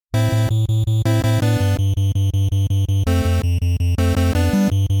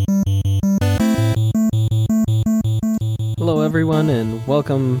everyone, and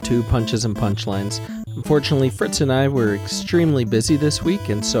welcome to Punches and Punchlines. Unfortunately, Fritz and I were extremely busy this week,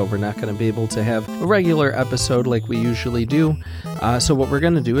 and so we're not going to be able to have a regular episode like we usually do. So what we're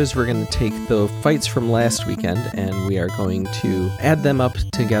going to do is we're going to take the fights from last weekend, and we are going to add them up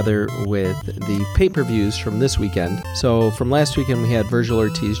together with the pay-per-views from this weekend. So from last weekend, we had Virgil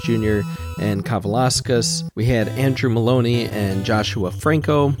Ortiz Jr. and Kavaliauskas. We had Andrew Maloney and Joshua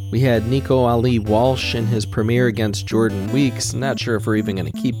Franco. We had Nico Ali Walsh in his premiere against Jordan Weeks. Not sure if we're even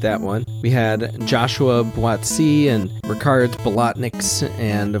going to keep that one. We had Joshua Buatsi and Ricard Bolotniks,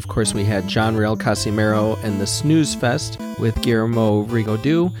 and of course we had John Real Casimero and the Snooze Fest with Guillermo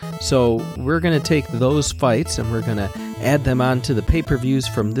Rigodu. So we're going to take those fights and we're going to add them on to the pay-per-views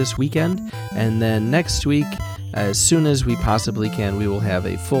from this weekend, and then next week, as soon as we possibly can, we will have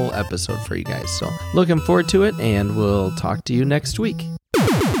a full episode for you guys. So looking forward to it, and we'll talk to you next week.